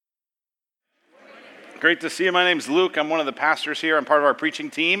Great to see you. My name's Luke. I'm one of the pastors here. I'm part of our preaching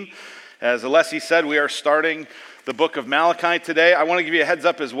team. As Alessi said, we are starting the book of Malachi today. I want to give you a heads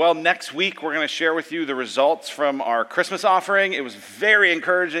up as well. Next week, we're going to share with you the results from our Christmas offering. It was very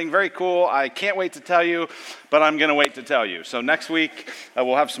encouraging, very cool. I can't wait to tell you, but I'm going to wait to tell you. So next week,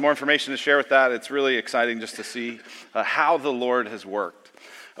 we'll have some more information to share with that. It's really exciting just to see how the Lord has worked.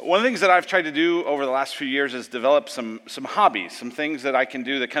 One of the things that I've tried to do over the last few years is develop some hobbies, some things that I can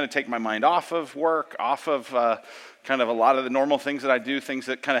do that kind of take my mind off of work, off of kind of a lot of the normal things that I do, things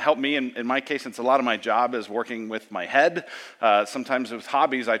that kind of help me. In my case, it's a lot of my job is working with my head. Sometimes with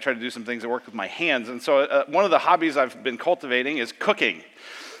hobbies, I try to do some things that work with my hands. And so one of the hobbies I've been cultivating is cooking.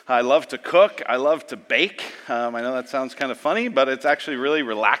 I love to cook. I love to bake. I know that sounds kind of funny, but it's actually really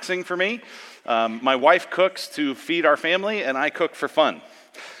relaxing for me. My wife cooks to feed our family, and I cook for fun.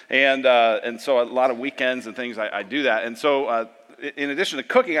 And so a lot of weekends and things, I do that. And so in addition to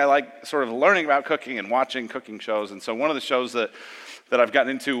cooking, I like sort of learning about cooking and watching cooking shows. And so one of the shows that I've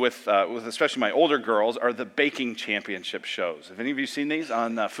gotten into with especially my older girls are the baking championship shows. Have any of you seen these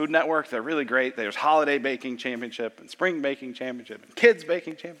on Food Network? They're really great. There's Holiday Baking Championship and Spring Baking Championship and Kids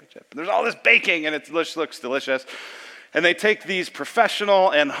Baking Championship. And there's all this baking, and it looks delicious. And they take these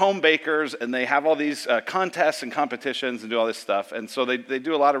professional and home bakers, and they have all these contests and competitions and do all this stuff. And so they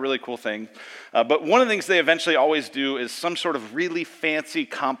do a lot of really cool things. But one of the things they eventually always do is some sort of really fancy,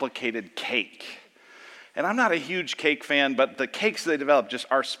 complicated cake. And I'm not a huge cake fan, but the cakes they develop just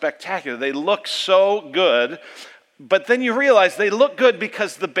are spectacular. They look so good, but then you realize they look good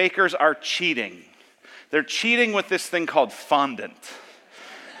because the bakers are cheating. They're cheating with this thing called fondant.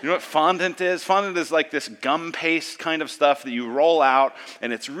 You know what fondant is? Fondant is like this gum paste kind of stuff that you roll out,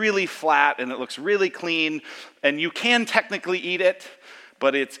 and it's really flat, and it looks really clean, and you can technically eat it,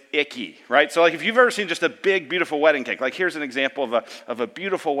 but it's icky, right? So like if you've ever seen just a big, beautiful wedding cake, like here's an example of a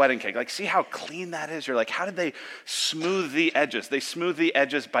beautiful wedding cake. Like see how clean that is? You're like, how did they smooth the edges? They smooth the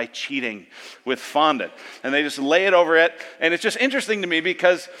edges by cheating with fondant. And they just lay it over it. And it's just interesting to me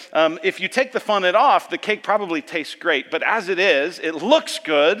because if you take the fondant off, the cake probably tastes great. But as it is, it looks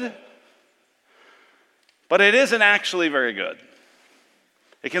good, but it isn't actually very good.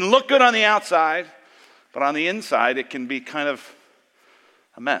 It can look good on the outside, but on the inside, it can be kind of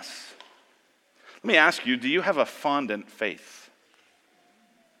a mess. Let me ask you, do you have a fondant faith?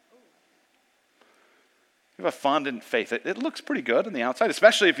 You have a fondant faith. It looks pretty good on the outside,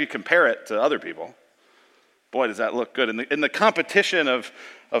 especially if you compare it to other people. Boy, does that look good. In the competition of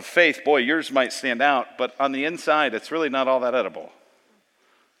faith, boy, yours might stand out, but on the inside, it's really not all that edible.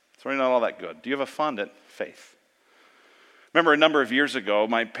 It's really not all that good. Do you have a fondant faith? Remember a number of years ago,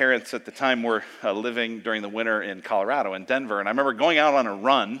 my parents at the time were living during the winter in Colorado, in Denver, and I remember going out on a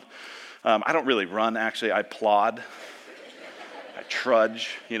run. I don't really run, actually. I plod. I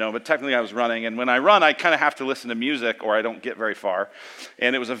trudge, but technically I was running. And when I run, I kind of have to listen to music or I don't get very far.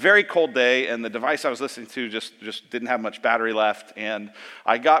 And it was a very cold day, and the device I was listening to just didn't have much battery left. And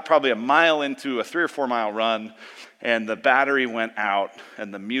I got probably a mile into a 3 or 4 mile run, and the battery went out,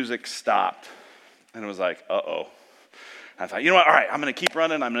 and the music stopped. And it was like, uh-oh. I thought, you know what, all right, I'm going to keep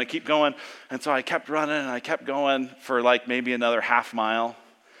running, I'm going to keep going. And so I kept running, and I kept going for like maybe another half mile.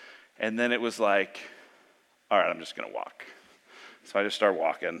 And then it was like, all right, I'm just going to walk. So I just start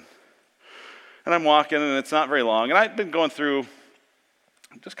walking. And I'm walking, and it's not very long. And I've been going through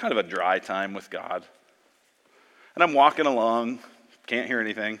just kind of a dry time with God. And I'm walking along, can't hear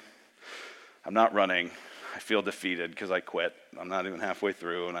anything. I'm not running. I feel defeated because I quit. I'm not even halfway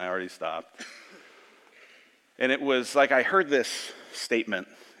through, and I already stopped. And it was like I heard this statement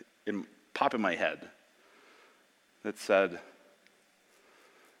pop in my head that said,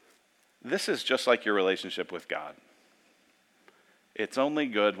 this is just like your relationship with God. It's only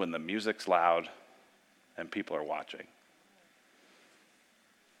good when the music's loud and people are watching.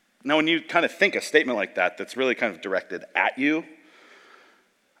 Now, when you kind of think a statement like that that's really kind of directed at you,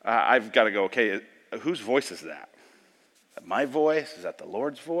 I've got to go, okay, whose voice is that? Is that my voice? Is that the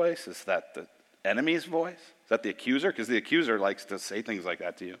Lord's voice? Is that the enemy's voice? Is that the accuser? Because the accuser likes to say things like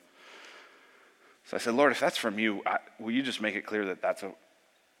that to you. So I said, Lord, if that's from you, will you just make it clear that that's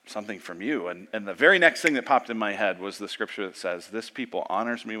something from you? And the very next thing that popped in my head was the scripture that says, this people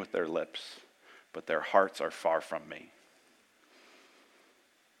honors me with their lips, but their hearts are far from me.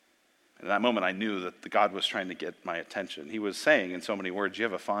 In that moment, I knew that God was trying to get my attention. He was saying in so many words, you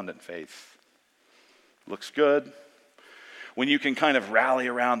have a fondant faith. Looks good. When you can kind of rally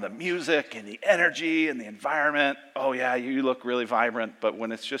around the music and the energy and the environment, oh yeah, you look really vibrant, but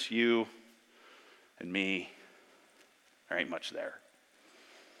when it's just you and me, there ain't much there.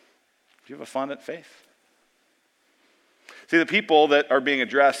 Do you have a fondant faith? See, the people that are being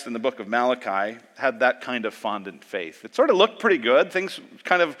addressed in the book of Malachi had that kind of fondant faith. It sort of looked pretty good. Things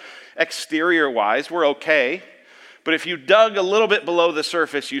kind of exterior-wise were okay. But if you dug a little bit below the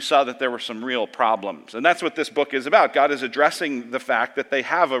surface, you saw that there were some real problems. And that's what this book is about. God is addressing the fact that they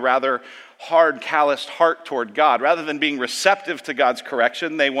have a rather hard, calloused heart toward God. Rather than being receptive to God's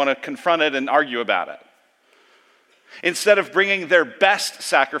correction, they want to confront it and argue about it. Instead of bringing their best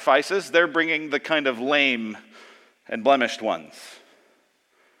sacrifices, they're bringing the kind of lame and blemished ones.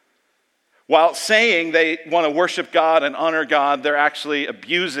 While saying they want to worship God and honor God, they're actually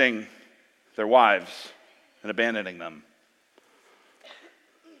abusing their wives and abandoning them.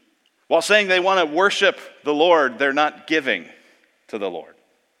 While saying they want to worship the Lord, they're not giving to the Lord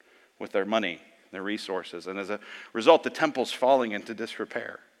with their money, their resources. And as a result, the temple's falling into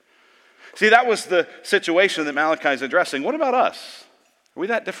disrepair. See, that was the situation that Malachi is addressing. What about us? Are we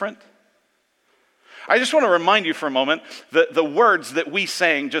that different? I just want to remind you for a moment the words that we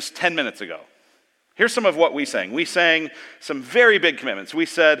sang just 10 minutes ago. Here's some of what we sang. We sang some very big commitments. We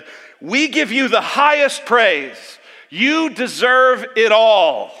said, "We give you the highest praise. You deserve it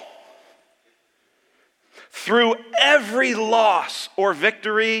all. Through every loss or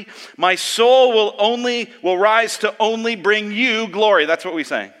victory, my soul will rise to only bring you glory." That's what we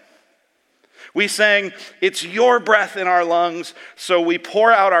sang. We sang, "It's your breath in our lungs, so we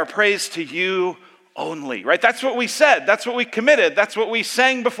pour out our praise to you only," right? That's what we said. That's what we committed. That's what we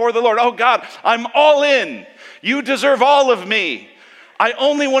sang before the Lord. Oh God, I'm all in. You deserve all of me. I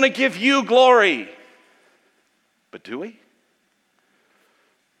only want to give you glory. But do we?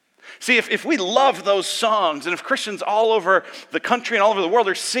 See, if we love those songs, and if Christians all over the country and all over the world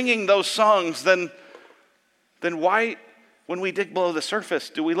are singing those songs, then why, when we dig below the surface,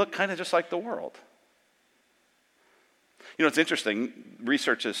 do we look kind of just like the world? You know, it's interesting.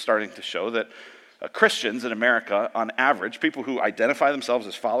 Research is starting to show that Christians in America, on average, people who identify themselves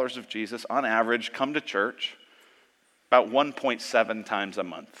as followers of Jesus, on average, come to church about 1.7 times a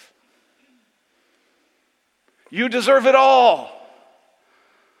month. You deserve it all,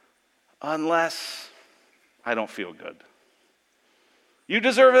 unless I don't feel good. You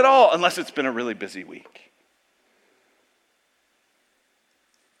deserve it all, unless it's been a really busy week.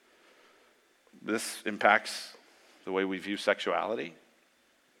 This impacts the way we view sexuality.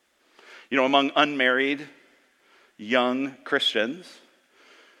 You know, among unmarried young Christians,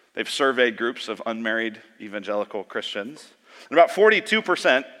 they've surveyed groups of unmarried evangelical Christians, and about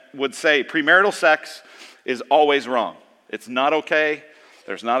 42% would say premarital sex is always wrong. It's not okay.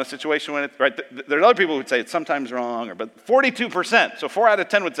 There's not a situation when it's right. There's other people who would say it's sometimes wrong, but 42%, so 4 out of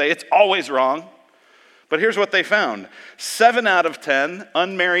 10 would say it's always wrong. But here's what they found. 7 out of 10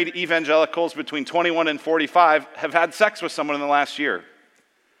 unmarried evangelicals between 21 and 45 have had sex with someone in the last year.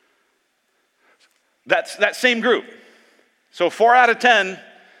 That's that same group. So 4 out of 10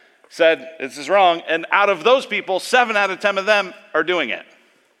 said this is wrong, and out of those people, 7 out of 10 of them are doing it.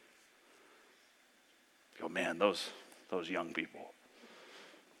 Oh man, those young people.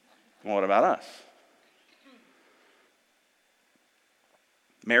 Well, what about us?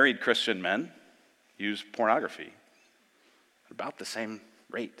 Married Christian men use pornography at about the same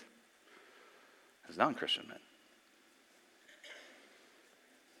rate as non-Christian men.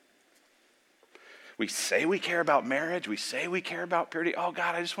 We say we care about marriage. We say we care about purity. Oh,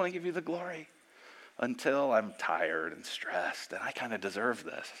 God, I just want to give you the glory. Until I'm tired and stressed, and I kind of deserve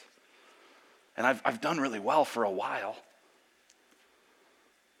this. And I've done really well for a while.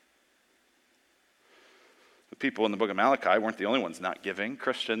 The people in the book of Malachi weren't the only ones not giving.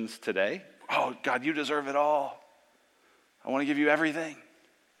 Christians today, oh, God, you deserve it all. I want to give you everything.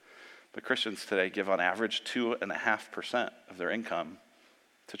 But Christians today give on average 2.5% of their income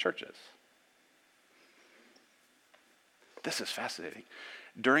to churches. This is fascinating.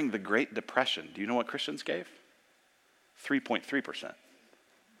 During the Great Depression, do you know what Christians gave? 3.3%.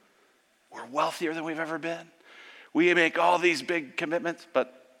 We're wealthier than we've ever been. We make all these big commitments,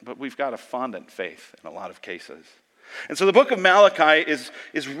 but we've got a fondant faith in a lot of cases. And so the book of Malachi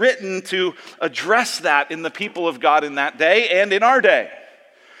is written to address that in the people of God in that day and in our day.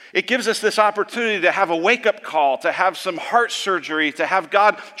 It gives us this opportunity to have a wake-up call, to have some heart surgery, to have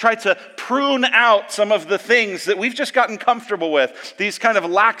God try to prune out some of the things that we've just gotten comfortable with. These kind of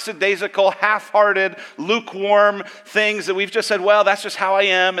lackadaisical, half-hearted, lukewarm things that we've just said, well, that's just how I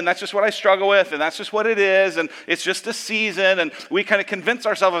am, and that's just what I struggle with, and that's just what it is, and it's just a season, and we kind of convince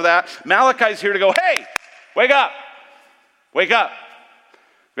ourselves of that. Malachi's here to go, hey, wake up. Wake up.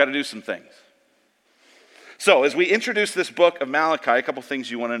 We've got to do some things. So, as we introduce this book of Malachi, a couple things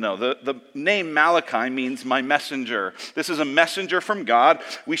you want to know. The name Malachi means my messenger. This is a messenger from God.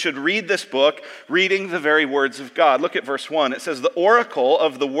 We should read this book, reading the very words of God. Look at verse 1. It says, the oracle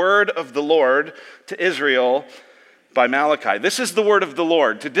of the word of the Lord to Israel by Malachi. This is the word of the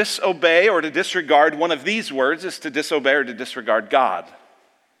Lord. To disobey or to disregard one of these words is to disobey or to disregard God.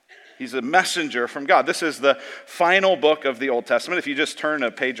 He's a messenger from God. This is the final book of the Old Testament. If you just turn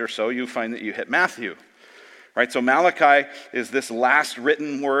a page or so, you find that you hit Matthew. Right, so Malachi is this last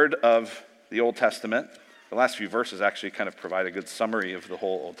written word of the Old Testament. The last few verses actually kind of provide a good summary of the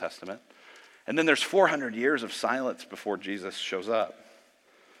whole Old Testament. And then there's 400 years of silence before Jesus shows up.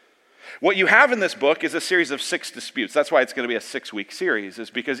 What you have in this book is a series of 6 disputes. That's why it's going to be a 6-week series, is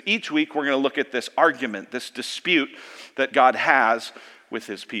because each week we're going to look at this argument, this dispute that God has with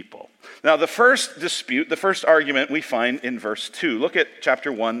his people. Now, the first dispute, the first argument we find in verse 2. Look at chapter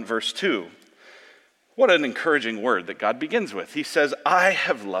 1, verse 2. What an encouraging word that God begins with. He says, I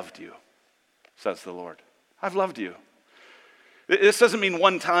have loved you, says the Lord. I've loved you. This doesn't mean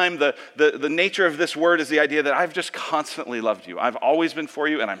one time. The nature of this word is the idea that I've just constantly loved you. I've always been for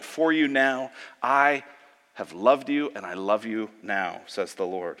you, and I'm for you now. I have loved you, and I love you now, says the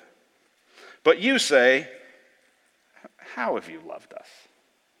Lord. But you say, how have you loved us?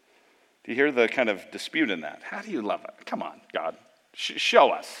 Do you hear the kind of dispute in that? How do you love it? Come on, God.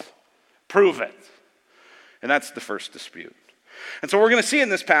 Show us. Prove it. And that's the first dispute. And so what we're going to see in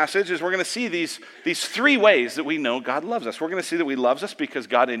this passage is we're going to see these 3 ways that we know God loves us. We're going to see that he loves us because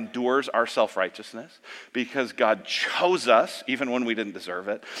God endures our self-righteousness, because God chose us even when we didn't deserve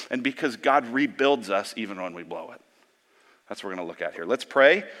it, and because God rebuilds us even when we blow it. That's what we're going to look at here. Let's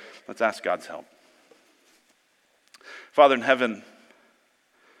pray. Let's ask God's help. Father in heaven,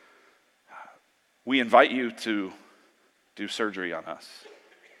 we invite you to do surgery on us,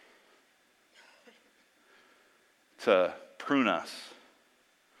 to prune us.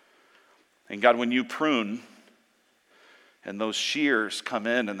 And God, when you prune and those shears come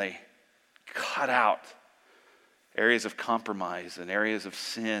in and they cut out areas of compromise and areas of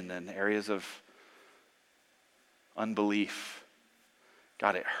sin and areas of unbelief,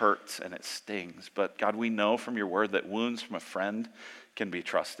 God, it hurts and it stings. But God, we know from your word that wounds from a friend can be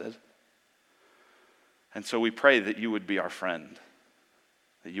trusted. And so we pray that you would be our friend,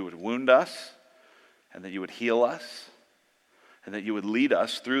 that you would wound us, and that you would heal us, and that you would lead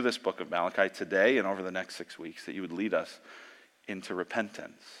us through this book of Malachi today and over the next 6 weeks, that you would lead us into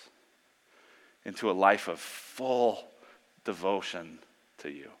repentance, into a life of full devotion to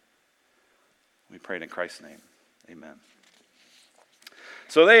you. We pray it in Christ's name. Amen.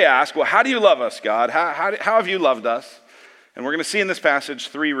 So they ask, well, how do you love us, God? How have you loved us? And we're going to see in this passage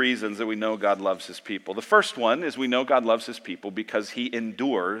 3 reasons that we know God loves his people. The first one is we know God loves his people because he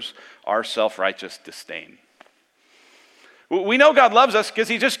endures our self-righteous disdain. We know God loves us because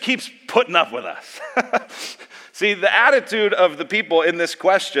he just keeps putting up with us. See, the attitude of the people in this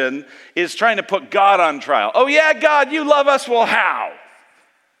question is trying to put God on trial. Oh yeah, God, you love us? Well, how?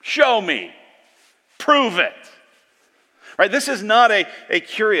 Show me. Prove it. Right? This is not a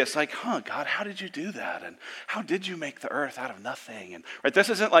curious, like, God, how did you do that? And how did you make the earth out of nothing? And right, this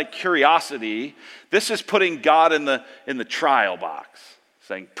isn't like curiosity. This is putting God in the trial box,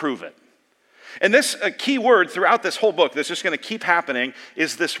 saying, prove it. And this key word throughout this whole book that's just going to keep happening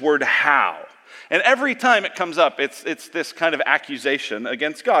is this word how. And every time it comes up, it's this kind of accusation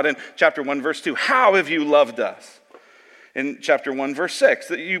against God. In chapter 1, verse 2, how have you loved us? In chapter 1, verse 6,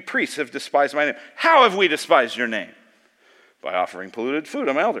 that you priests have despised my name. How have we despised your name? By offering polluted food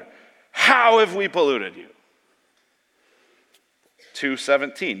on my altar. How have we polluted you?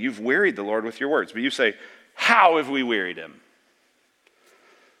 2:17, you've wearied the Lord with your words. But you say, how have we wearied him?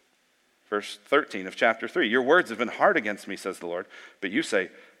 Verse 13 of chapter 3, your words have been hard against me, says the Lord. But you say,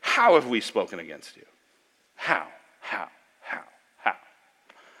 how have we spoken against you? How? All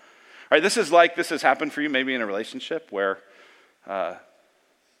right, this has happened for you maybe in a relationship where,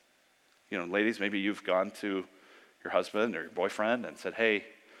 ladies, maybe you've gone to your husband or your boyfriend and said, hey,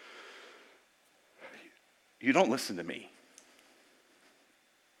 you don't listen to me.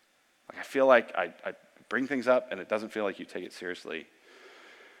 Like, I feel like I bring things up and it doesn't feel like you take it seriously.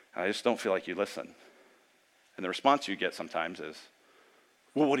 I just don't feel like you listen. And the response you get sometimes is,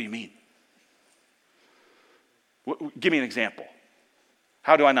 well, what do you mean? Give me an example.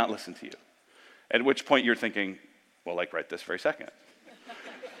 How do I not listen to you? At which point you're thinking, well, like right this very second.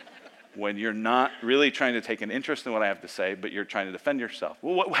 When you're not really trying to take an interest in what I have to say, but you're trying to defend yourself.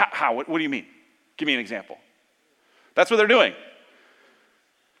 Well, how? What do you mean? Give me an example. That's what they're doing.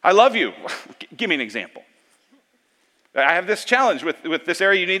 I love you. Give me an example. I have this challenge with this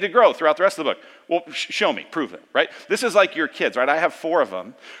area you need to grow throughout the rest of the book. Well, show me, prove it, right? This is like your kids, right? I have 4 of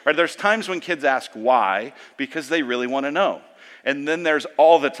them, right? There's times when kids ask why because they really want to know. And then there's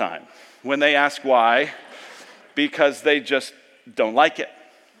all the time when they ask why because they just don't like it.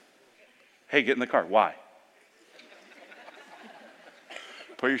 Hey, get in the car. Why?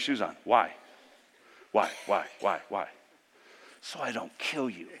 Put your shoes on. Why? Why? So I don't kill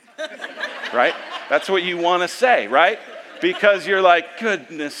you. Right? That's what you want to say, right? Because you're like,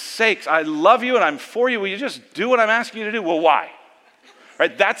 goodness sakes, I love you and I'm for you. Will you just do what I'm asking you to do? Well, why?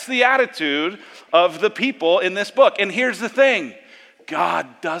 Right? That's the attitude of the people in this book. And here's the thing. God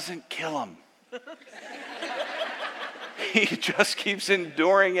doesn't kill them. He just keeps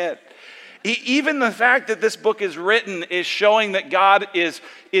enduring it. Even the fact that this book is written is showing that God is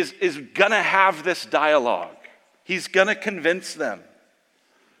going to have this dialogue. He's going to convince them.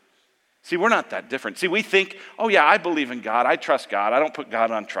 See, we're not that different. See, we think, oh yeah, I believe in God. I trust God. I don't put God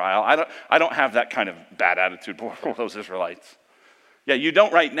on trial. I don't have that kind of bad attitude toward those Israelites. Yeah, you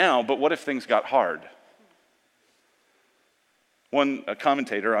don't right now, but what if things got hard? One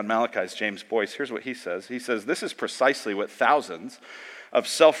commentator on Malachi's, James Boyce, here's what he says. He says, this is precisely what thousands of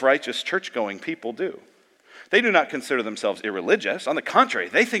self-righteous church-going people do. They do not consider themselves irreligious. On the contrary,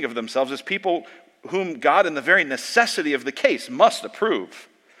 they think of themselves as people whom God, in the very necessity of the case, must approve.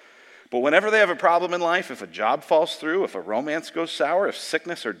 But whenever they have a problem in life, if a job falls through, if a romance goes sour, if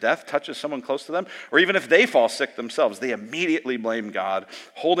sickness or death touches someone close to them, or even if they fall sick themselves, they immediately blame God,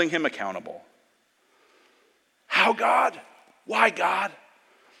 holding him accountable. How, God? Why, God?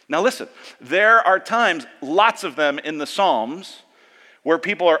 Now listen, there are times, lots of them in the Psalms, where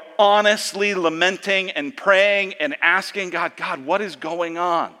people are honestly lamenting and praying and asking God, God, what is going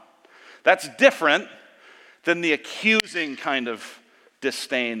on? That's different than the accusing kind of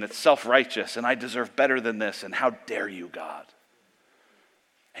disdain that's self-righteous and I deserve better than this and how dare you, God?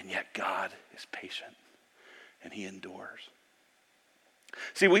 And yet God is patient and he endures.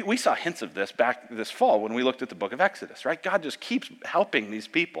 See, we saw hints of this back this fall when we looked at the book of Exodus, right? God just keeps helping these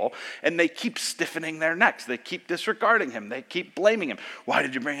people, and they keep stiffening their necks. They keep disregarding him. They keep blaming him. Why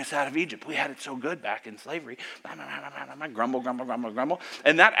did you bring us out of Egypt? We had it so good back in slavery. Grumble.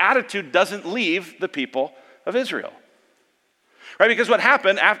 And that attitude doesn't leave the people of Israel, right? Because what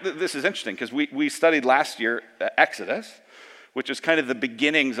happened after, this is interesting, because we studied last year Exodus, which is kind of the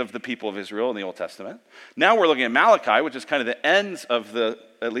beginnings of the people of Israel in the Old Testament. Now we're looking at Malachi, which is kind of the ends of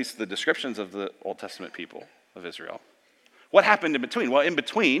at least the descriptions of the Old Testament people of Israel. What happened in between? Well, in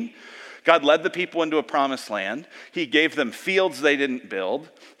between, God led the people into a promised land. He gave them fields they didn't build.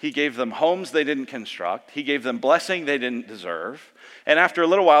 He gave them homes they didn't construct. He gave them blessing they didn't deserve. And after a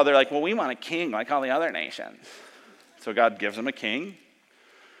little while, they're like, well, we want a king like all the other nations. So God gives them a king.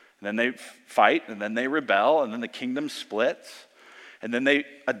 And then they fight, and then they rebel, and then the kingdom splits. And then they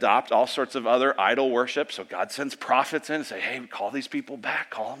adopt all sorts of other idol worship. So God sends prophets in and say, hey, call these people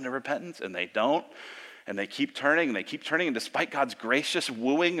back, call them to repentance. And they don't. And they keep turning, and they keep turning. And despite God's gracious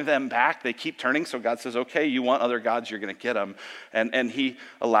wooing them back, they keep turning. So God says, okay, you want other gods, you're going to get them. And he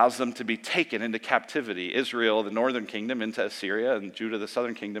allows them to be taken into captivity. Israel, the northern kingdom, into Assyria, and Judah, the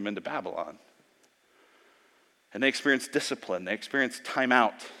southern kingdom, into Babylon. And they experience discipline. They experience time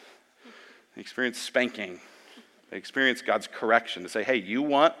out. They experience spanking. They experience God's correction to say, hey, you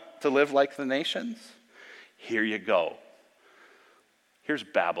want to live like the nations? Here you go. Here's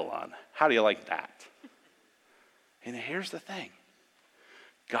Babylon. How do you like that? And here's the thing.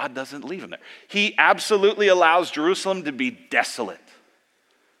 God doesn't leave them there. He absolutely allows Jerusalem to be desolate.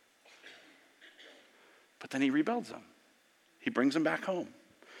 But then he rebuilds them. He brings them back home.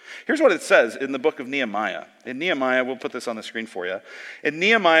 Here's what it says in the book of Nehemiah. In Nehemiah, we'll put this on the screen for you. In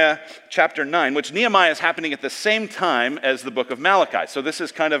Nehemiah chapter 9, which Nehemiah is happening at the same time as the book of Malachi. So this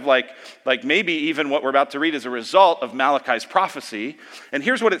is kind of like maybe even what we're about to read is a result of Malachi's prophecy. And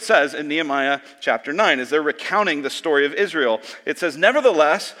here's what it says in Nehemiah chapter 9 as they're recounting the story of Israel. It says,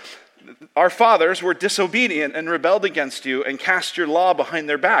 nevertheless, our fathers were disobedient and rebelled against you and cast your law behind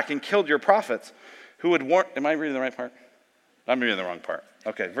their back and killed your prophets who had warned. Am I reading the right part? I'm reading the wrong part.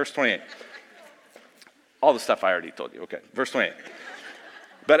 Okay, verse 28. All the stuff I already told you. Okay, verse 28.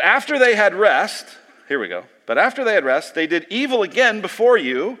 But after they had rest, here we go. But after they had rest, they did evil again before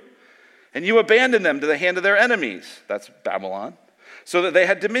you, and you abandoned them to the hand of their enemies. That's Babylon. So that they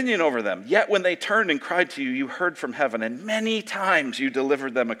had dominion over them. Yet when they turned and cried to you, you heard from heaven, and many times you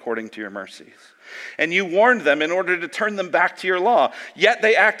delivered them according to your mercies. And you warned them in order to turn them back to your law. Yet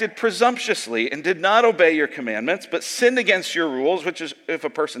they acted presumptuously and did not obey your commandments, but sinned against your rules, which is, if a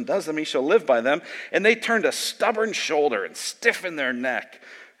person does them, he shall live by them. And they turned a stubborn shoulder and stiffened their neck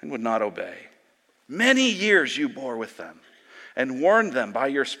and would not obey. Many years you bore with them and warned them by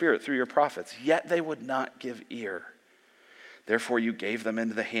your Spirit through your prophets, yet they would not give ear. Therefore you gave them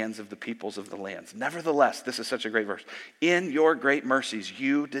into the hands of the peoples of the lands. Nevertheless, this is such a great verse, in your great mercies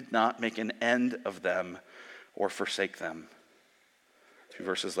you did not make an end of them or forsake them. 2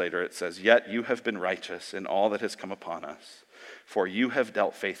 verses later it says, yet you have been righteous in all that has come upon us, for you have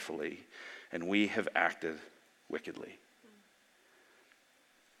dealt faithfully, and we have acted wickedly.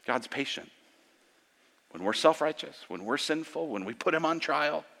 God's patient. When we're self-righteous, when we're sinful, when we put him on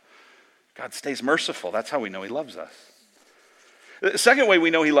trial, God stays merciful. That's how we know he loves us. The second way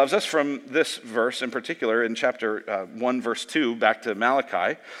we know he loves us from this verse in particular, in chapter 1, verse 2, back to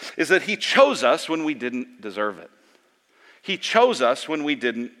Malachi, is that he chose us when we didn't deserve it. He chose us when we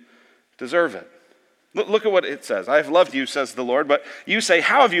didn't deserve it. Look at what it says. I have loved you, says the Lord, but you say,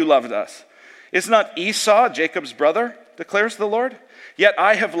 how have you loved us? Is not Esau Jacob's brother, declares the Lord? Yet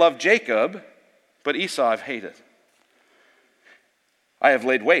I have loved Jacob, but Esau I've hated. I have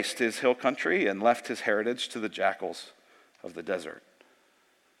laid waste his hill country and left his heritage to the jackals of the desert.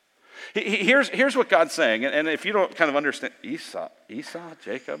 Here's what God's saying, and if you don't kind of understand, Esau,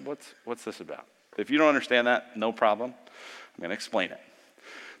 Jacob, what's this about? If you don't understand that, no problem. I'm going to explain it.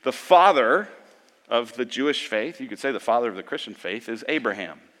 The father of the Jewish faith, you could say the father of the Christian faith, is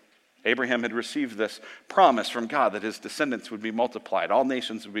Abraham. Abraham had received this promise from God that his descendants would be multiplied. All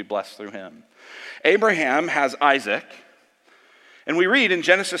nations would be blessed through him. Abraham has Isaac. And we read in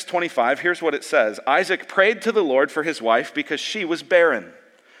Genesis 25, here's what it says. Isaac prayed to the Lord for his wife because she was barren.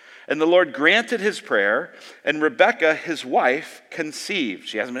 And the Lord granted his prayer, and Rebekah, his wife, conceived.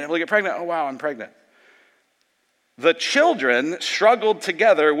 She hasn't been able to get pregnant. Oh, wow, I'm pregnant. The children struggled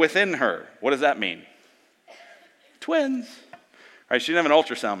together within her. What does that mean? Twins. Right, she didn't have an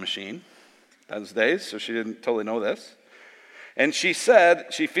ultrasound machine those days, so she didn't totally know this. And she said,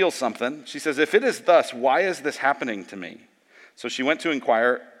 she feels something. She says, if it is thus, why is this happening to me? So she went to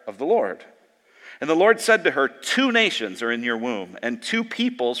inquire of the Lord. And the Lord said to her, 2 nations are in your womb, and 2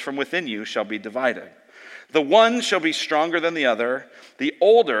 peoples from within you shall be divided. The one shall be stronger than the other. The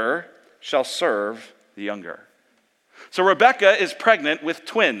older shall serve the younger. So Rebekah is pregnant with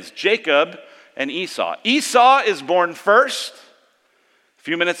twins, Jacob and Esau. Esau is born first. A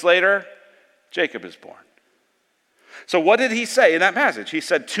few minutes later, Jacob is born. So what did he say in that passage? He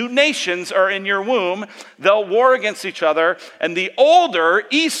said, 2 nations are in your womb. They'll war against each other. And the older,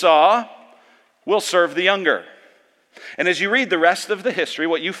 Esau, will serve the younger. And as you read the rest of the history,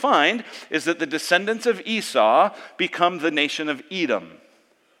 what you find is that the descendants of Esau become the nation of Edom.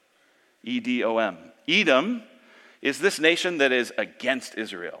 E-D-O-M. Edom is this nation that is against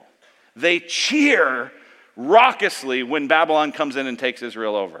Israel. They cheer raucously when Babylon comes in and takes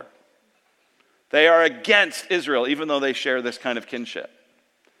Israel over. They are against Israel, even though they share this kind of kinship.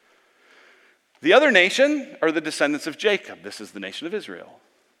 The other nation are the descendants of Jacob. This is the nation of Israel.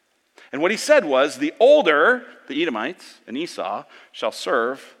 And what he said was, the older, the Edomites and Esau, shall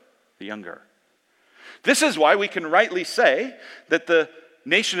serve the younger. This is why we can rightly say that the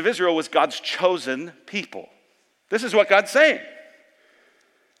nation of Israel was God's chosen people. This is what God's saying.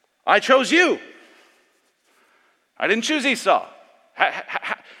 I chose you. I didn't choose Esau.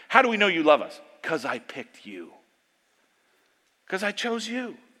 How do we know you love us? Because I picked you. Because I chose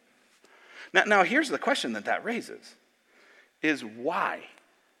you. Now here's the question that raises, is why?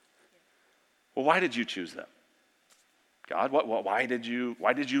 Well, why did you choose them? God, why did you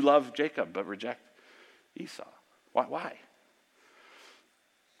love Jacob but reject Esau? Why?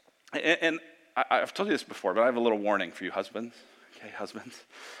 And I've told you this before, but I have a little warning for you husbands. Okay, husbands,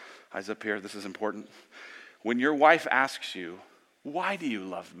 eyes up here, this is important. When your wife asks you, why do you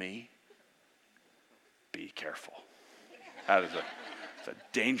love me? Be careful. That is a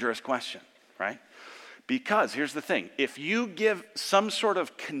dangerous question, right? Because here's the thing. If you give some sort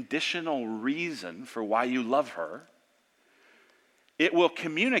of conditional reason for why you love her, it will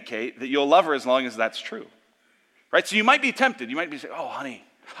communicate that you'll love her as long as that's true. Right? So you might be tempted. You might be saying, oh, honey,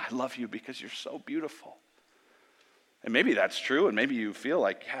 I love you because you're so beautiful. And maybe that's true, and maybe you feel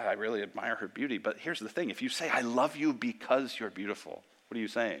like, yeah, I really admire her beauty. But here's the thing. If you say, I love you because you're beautiful, what are you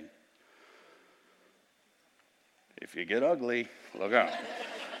saying? If you get ugly, look out.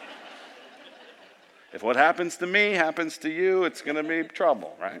 If what happens to me happens to you, it's going to be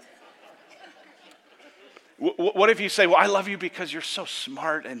trouble, right? What if you say, well, I love you because you're so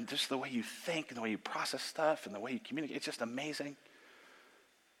smart and just the way you think and the way you process stuff and the way you communicate, it's just amazing.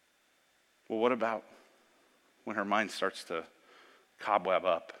 Well, what about when her mind starts to cobweb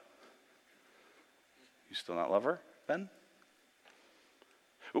up? You still not love her then?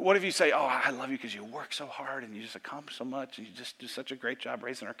 What if you say, oh, I love you because you work so hard and you just accomplish so much and you just do such a great job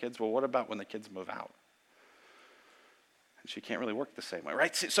raising our kids? Well, what about when the kids move out? And she can't really work the same way,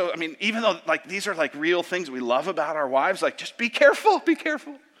 right? So, I mean, even though these are real things we love about our wives, just be careful, be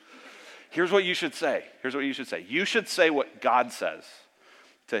careful. Here's what you should say. You should say what God says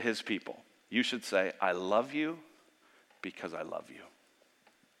to his people. You should say, I love you because I love you.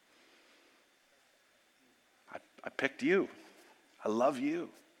 I picked you. I love you.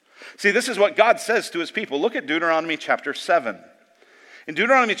 See, this is what God says to his people. Look at Deuteronomy chapter 7. In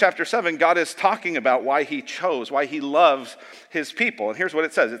Deuteronomy chapter 7, God is talking about why he loves his people. And here's what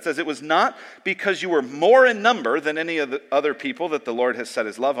it says. It says, it was not because you were more in number than any of the other people that the Lord has set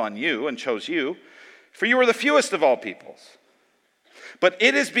his love on you and chose you, for you were the fewest of all peoples. But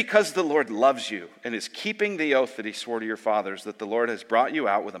it is because the Lord loves you and is keeping the oath that he swore to your fathers, that the Lord has brought you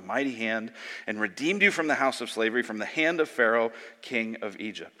out with a mighty hand and redeemed you from the house of slavery, from the hand of Pharaoh, king of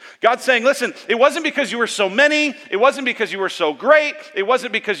Egypt. God's saying, listen, it wasn't because you were so many. It wasn't because you were so great. It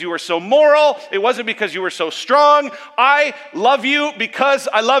wasn't because you were so moral. It wasn't because you were so strong. I love you because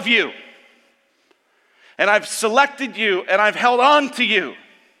I love you. And I've selected you and I've held on to you.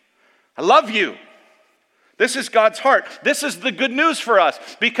 I love you. This is God's heart. This is the good news for us.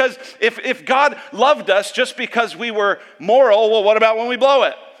 Because if God loved us just because we were moral, well, what about when we blow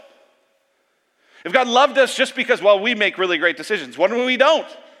it? If God loved us just because, we make really great decisions, what when we don't?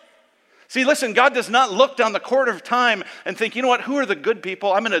 See, listen, God does not look down the corridor of time and think, you know what, who are the good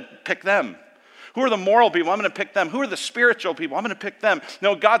people? I'm going to pick them. Who are the moral people? I'm going to pick them. Who are the spiritual people? I'm going to pick them.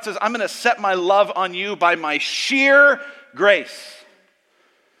 No, God says, I'm going to set my love on you by my sheer grace.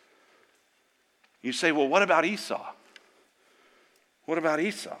 You say, well, what about Esau? What about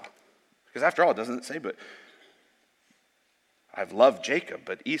Esau? Because after all, it doesn't say, but I've loved Jacob,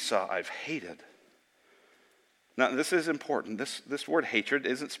 but Esau I've hated. Now, this is important. This word hatred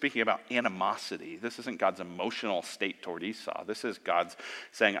isn't speaking about animosity. This isn't God's emotional state toward Esau. This is God's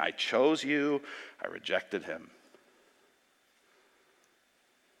saying, I chose you, I rejected him.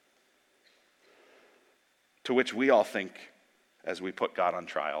 To which we all think, as we put God on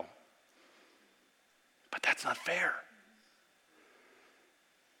trial, but that's not fair.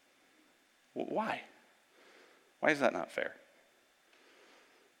 Well, why? Why is that not fair?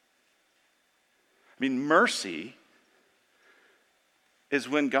 I mean, mercy is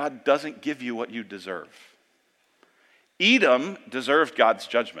when God doesn't give you what you deserve. Edom deserved God's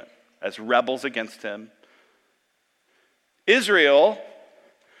judgment as rebels against him. Israel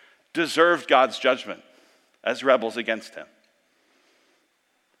deserved God's judgment as rebels against him.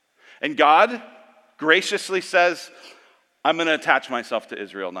 And God graciously says, I'm going to attach myself to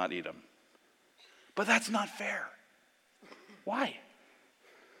Israel, not Edom. But that's not fair. Why?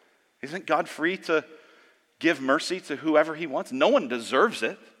 Isn't God free to give mercy to whoever he wants? No one deserves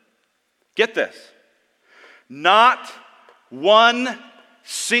it. Get this. Not one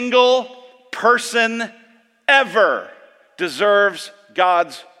single person ever deserves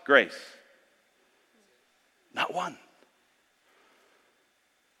God's grace. Not one.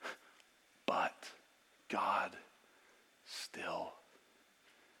 But God still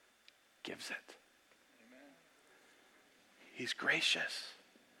gives it. Amen. He's gracious.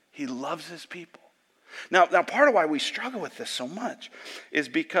 He loves his people. Now, part of why we struggle with this so much is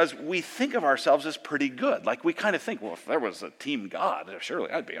because we think of ourselves as pretty good. We kind of think, well, if there was a team God,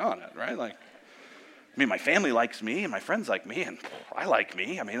 surely I'd be on it, right? My family likes me, and my friends like me, and I like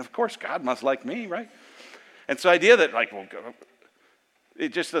me. Of course, God must like me, right? And so the idea that,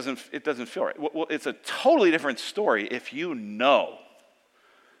 it just doesn't feel right. Well, it's a totally different story if you know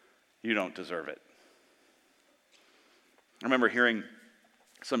you don't deserve it. I remember hearing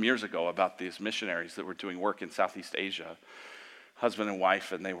some years ago about these missionaries that were doing work in Southeast Asia, husband and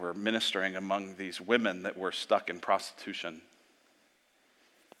wife, and they were ministering among these women that were stuck in prostitution.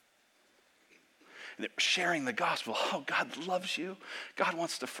 And they were sharing the gospel. Oh, God loves you. God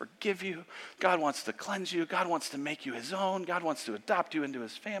wants to forgive you. God wants to cleanse you. God wants to make you his own. God wants to adopt you into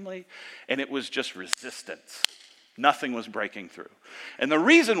his family. And it was just resistance. Nothing was breaking through. And the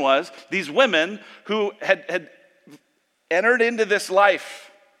reason was these women who had entered into this life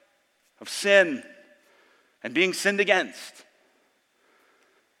of sin and being sinned against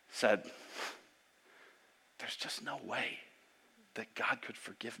said, there's just no way that God could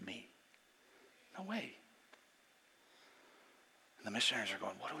forgive me. No way. And the missionaries are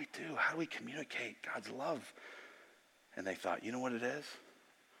going, what do we do? How do we communicate God's love? And they thought, you know what it is?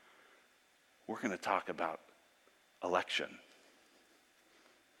 We're going to talk about election.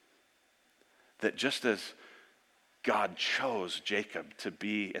 That just as God chose Jacob to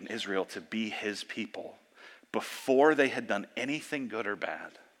be, and Israel to be his people, before they had done anything good or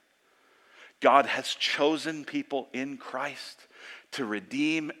bad, God has chosen people in Christ to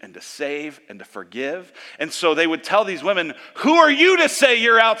redeem and to save and to forgive. And so they would tell these women, who are you to say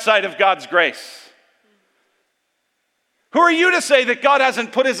you're outside of God's grace? Who are you to say that God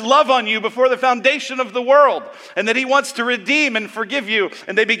hasn't put his love on you before the foundation of the world and that he wants to redeem and forgive you?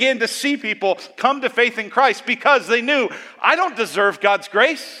 And they began to see people come to faith in Christ because they knew, I don't deserve God's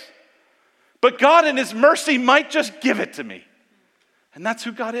grace, but God in his mercy might just give it to me. And that's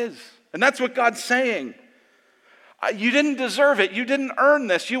who God is. And that's what God's saying. You didn't deserve it. You didn't earn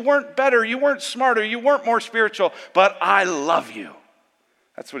this. You weren't better. You weren't smarter. You weren't more spiritual, but I love you.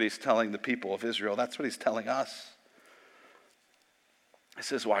 That's what he's telling the people of Israel. That's what he's telling us.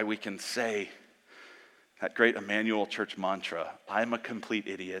 This is why we can say that great Emmanuel Church mantra, I'm a complete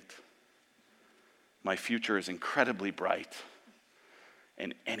idiot. My future is incredibly bright,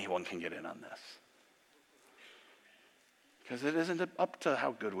 and anyone can get in on this. Because it isn't up to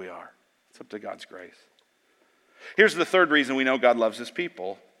how good we are. It's up to God's grace. Here's the third reason we know God loves his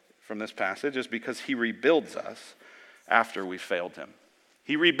people from this passage is because he rebuilds us after we've failed him.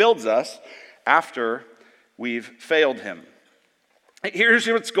 He rebuilds us after we've failed him. Here's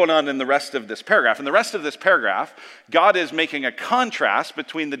what's going on in the rest of this paragraph. In the rest of this paragraph, God is making a contrast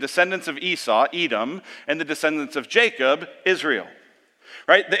between the descendants of Esau, Edom, and the descendants of Jacob, Israel.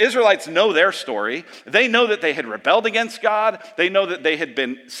 Right? The Israelites know their story. They know that they had rebelled against God. They know that they had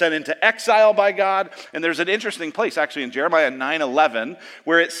been sent into exile by God. And there's an interesting place actually in Jeremiah 9:11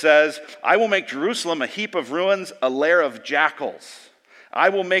 where it says, I will make Jerusalem a heap of ruins, a lair of jackals. I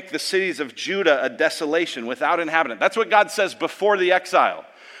will make the cities of Judah a desolation without inhabitant. That's what God says before the exile.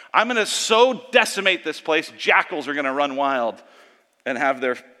 I'm going to so decimate this place, jackals are going to run wild and have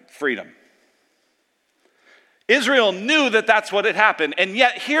their freedom. Israel knew that that's what had happened, and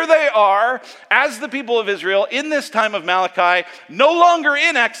yet here they are as the people of Israel in this time of Malachi, no longer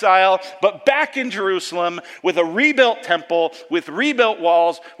in exile, but back in Jerusalem with a rebuilt temple, with rebuilt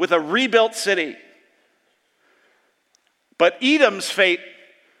walls, with a rebuilt city. But Edom's fate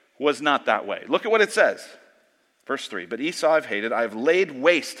was not that way. Look at what it says. Verse 3, but Esau I've hated, I've laid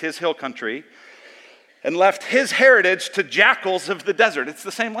waste his hill country and left his heritage to jackals of the desert. It's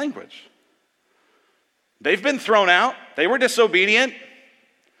the same language. They've been thrown out. They were disobedient.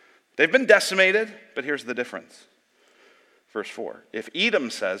 They've been decimated. But here's the difference. Verse 4, if Edom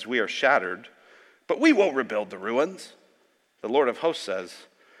says we are shattered, but we won't rebuild the ruins, the Lord of hosts says,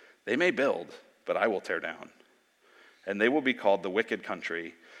 they may build, but I will tear down. And they will be called the wicked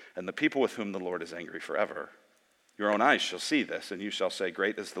country, and the people with whom the Lord is angry forever. Your own eyes shall see this, and you shall say,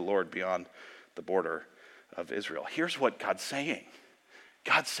 great is the Lord beyond the border of Israel. Here's what God's saying.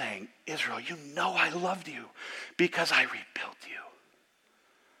 God's saying, Israel, you know I loved you because I rebuilt you.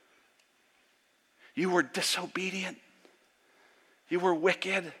 You were disobedient. You were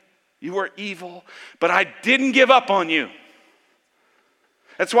wicked. You were evil, but I didn't give up on you.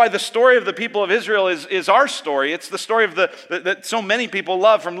 That's why the story of the people of Israel is our story. It's the story of that so many people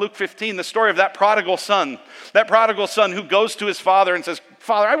love from Luke 15, the story of that prodigal son who goes to his father and says,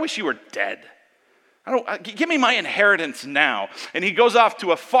 Father, I wish you were dead. Give me my inheritance now. And he goes off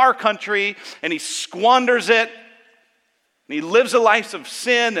to a far country and he squanders it. And he lives a life of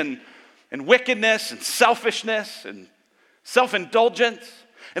sin and wickedness and selfishness and self-indulgence.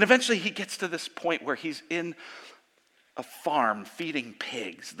 And eventually he gets to this point where he's in a farm feeding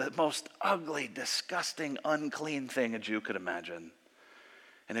pigs, the most ugly, disgusting, unclean thing a Jew could imagine.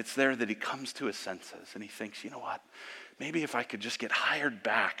 And it's there that he comes to his senses and he thinks, you know what? Maybe if I could just get hired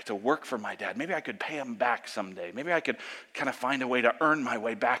back to work for my dad, maybe I could pay him back someday. Maybe I could kind of find a way to earn my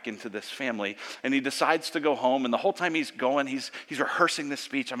way back into this family. And he decides to go home. And the whole time he's going, he's rehearsing this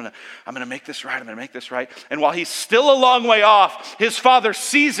speech. I'm gonna make this right. I'm gonna make this right. And while he's still a long way off, his father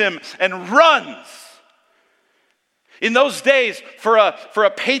sees him and runs. In those days, for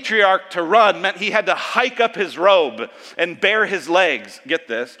a patriarch to run meant he had to hike up his robe and bare his legs. Get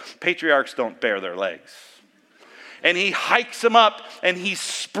this, patriarchs don't bare their legs. And he hikes him up and he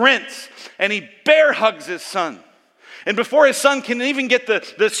sprints and he bear hugs his son. And before his son can even get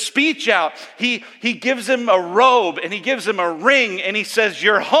the speech out, he gives him a robe and he gives him a ring and he says,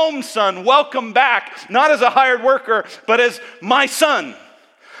 you're home, son, welcome back. Not as a hired worker, but as my son.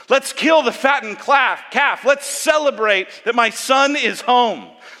 Let's kill the fattened calf. Let's celebrate that my son is home.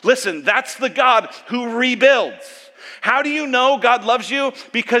 Listen, that's the God who rebuilds. How do you know God loves you?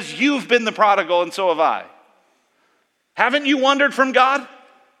 Because you've been the prodigal and so have I. Haven't you wandered from God?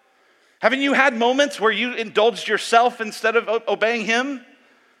 Haven't you had moments where you indulged yourself instead of obeying him?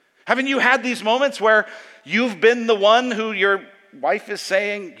 Haven't you had these moments where you've been the one who your wife is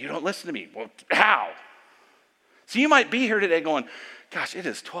saying, you don't listen to me? Well, how? So you might be here today going, gosh, it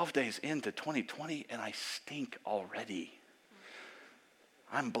is 12 days into 2020 and I stink already.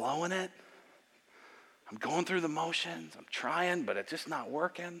 I'm blowing it. I'm going through the motions. I'm trying, but it's just not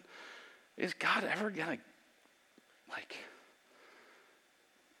working. Is God ever going to,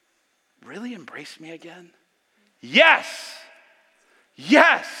 really embrace me again? Yes.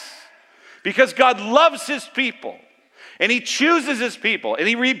 Yes. Because God loves his people. And he chooses his people. And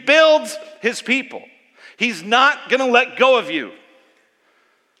he rebuilds his people. He's not going to let go of you.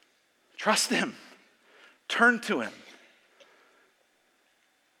 Trust him. Turn to him.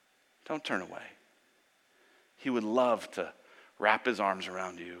 Don't turn away. He would love to wrap his arms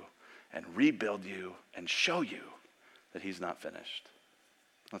around you and rebuild you and show you that he's not finished.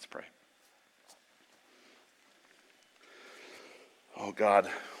 Let's pray. Oh God,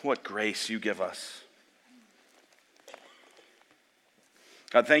 what grace you give us.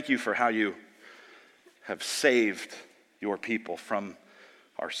 God, thank you for how you have saved your people from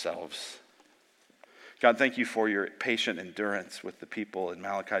ourselves. God, thank you for your patient endurance with the people in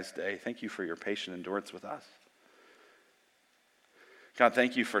Malachi's day. Thank you for your patient endurance with us. God,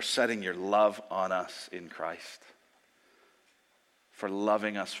 thank you for setting your love on us in Christ, for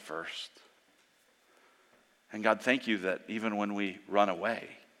loving us first. And God, thank you that even when we run away,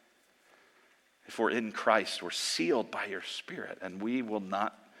 if we're in Christ, we're sealed by your Spirit, and we will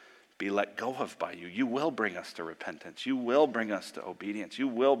not be let go of by you. You will bring us to repentance. You will bring us to obedience. You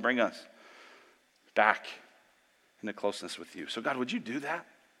will bring us back into closeness with you. So God, would you do that?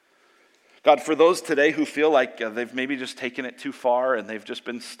 God, for those today who feel like they've maybe just taken it too far and they've just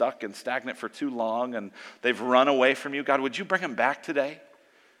been stuck and stagnant for too long and they've run away from you, God, would you bring them back today?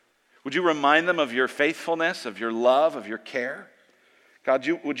 Would you remind them of your faithfulness, of your love, of your care? God,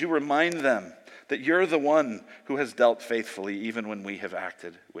 would you remind them that you're the one who has dealt faithfully even when we have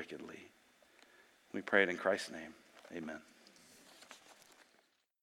acted wickedly? We pray it in Christ's name. Amen.